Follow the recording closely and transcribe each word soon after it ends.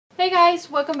Hey guys,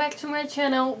 welcome back to my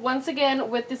channel once again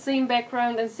with the same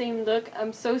background and same look.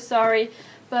 I'm so sorry,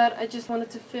 but I just wanted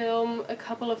to film a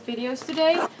couple of videos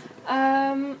today.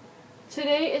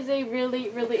 Today is a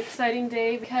really exciting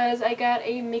day because I got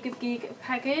a Makeup Geek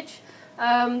package.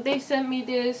 They sent me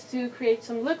this to create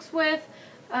some looks with.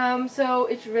 So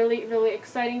it's really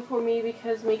exciting for me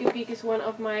because Makeup Geek is one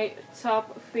of my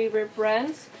top favorite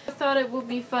brands. I thought it would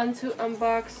be fun to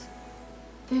unbox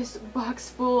this box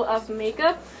full of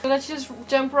makeup. So let's just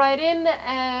jump right in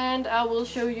and I will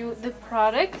show you the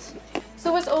product.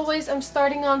 So as always, I'm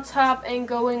starting on top and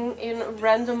going in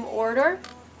random order.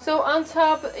 So on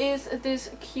top is this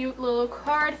cute little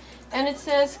card and it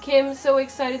says, "Kim, so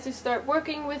excited to start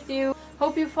working with you.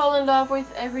 Hope you fall in love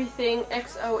with everything.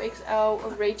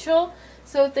 XOXO Rachel."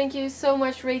 So thank you so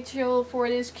much, Rachel, for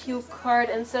this cute card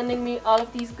and sending me all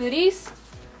of these goodies.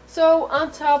 So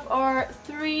on top are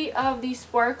 3 of these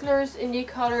sparklers in the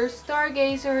colors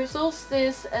Stargazer,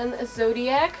 Solstice and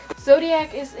Zodiac.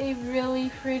 Zodiac is a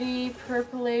really pretty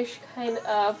purplish kind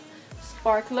of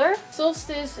sparkler.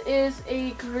 Solstice is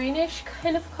a greenish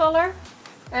kind of color.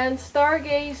 And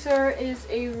Stargazer is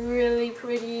a really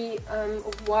pretty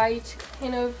white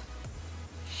kind of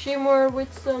shimmer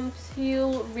with some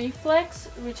teal reflex,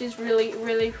 which is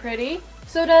really pretty.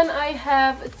 So then I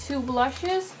have 2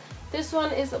 blushes. This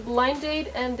one is Blind Date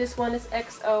and this one is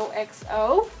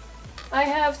XOXO. I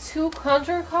have 2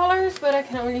 contour colors, but I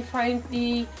can only find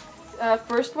the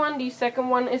first one. The second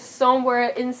one is somewhere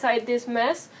inside this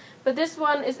mess. But this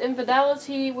one is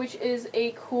Infidelity, which is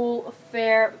a cool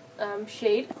fair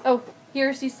shade. Oh,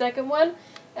 here's the second one.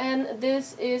 And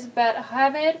this is Bad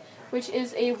Habit, which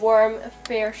is a warm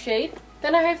fair shade.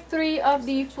 Then I have 3 of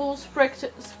the full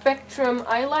spectrum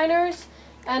eyeliners.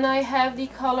 And I have the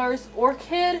colors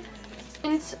Orchid,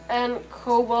 Mint and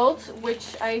Cobalt,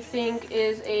 which I think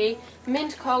is a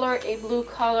mint color, a blue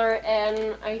color,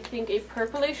 and I think a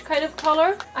purplish kind of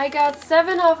color. I got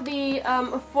 7 of the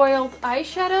foiled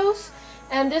eyeshadows,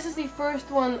 and this is the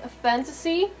first one,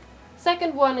 Fantasy.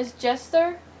 Second one is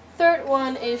Jester. Third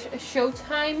one is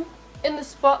Showtime, In the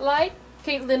Spotlight,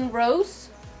 Caitlin Rose,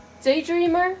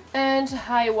 Daydreamer, and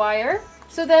High Wire.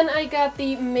 So then I got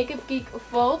the Makeup Geek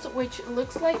Vault, which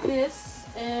looks like this,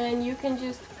 and you can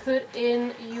just put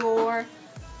in your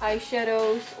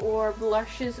eyeshadows or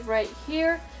blushes right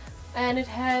here, and it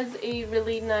has a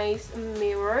really nice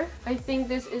mirror. I think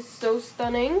this is so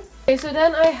stunning. Okay, so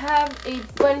then I have a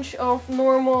bunch of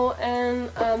normal and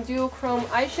duochrome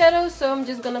eyeshadows, so I'm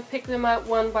just gonna pick them out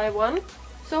one by one.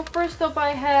 So first up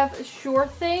I have Sure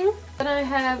Thing, then I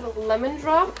have Lemon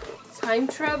Drop, Time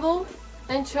Travel,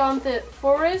 Enchanted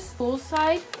Forest,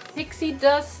 Poolside, Pixie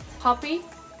Dust, Poppy,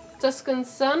 Tuscan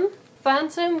Sun,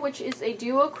 Phantom, which is a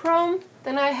duochrome.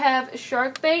 Then I have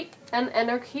Shark Bait and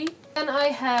Anarchy. Then I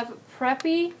have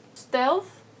Preppy,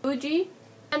 Stealth, Fuji.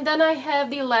 And then I have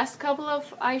the last couple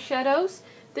of eyeshadows.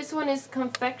 This one is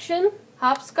Confection,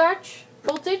 Hopscotch,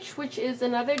 Voltage, which is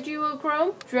another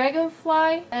duochrome,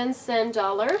 Dragonfly, and Sand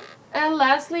Dollar. And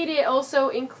lastly, they also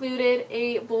included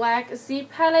a black Z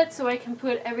palette, so I can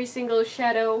put every single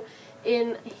shadow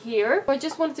in here. I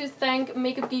just wanted to thank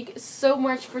Makeup Geek so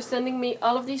much for sending me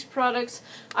all of these products.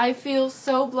 I feel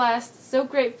so blessed, so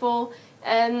grateful,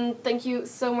 and thank you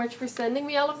so much for sending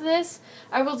me all of this.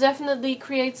 I will definitely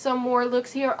create some more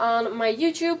looks here on my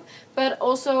YouTube, but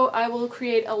also I will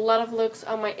create a lot of looks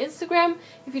on my Instagram.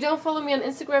 If you don't follow me on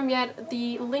Instagram yet,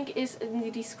 the link is in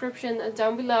the description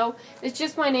down below. It's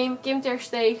just my name, Kim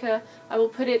Terstegen. I will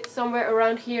put it somewhere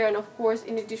around here and of course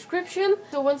in the description.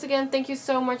 So once again, thank you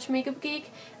so much, Makeup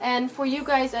Geek. And for you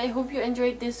guys, I hope you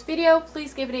enjoyed this video.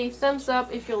 Please give it a thumbs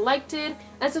up if you liked it.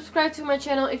 And subscribe to my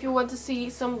channel if you want to see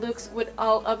some looks with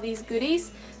all of these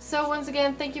goodies. So once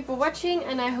again, thank you for watching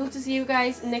and I hope to see you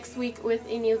guys next week with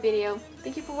a new video.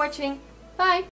 Thank you for watching. Bye!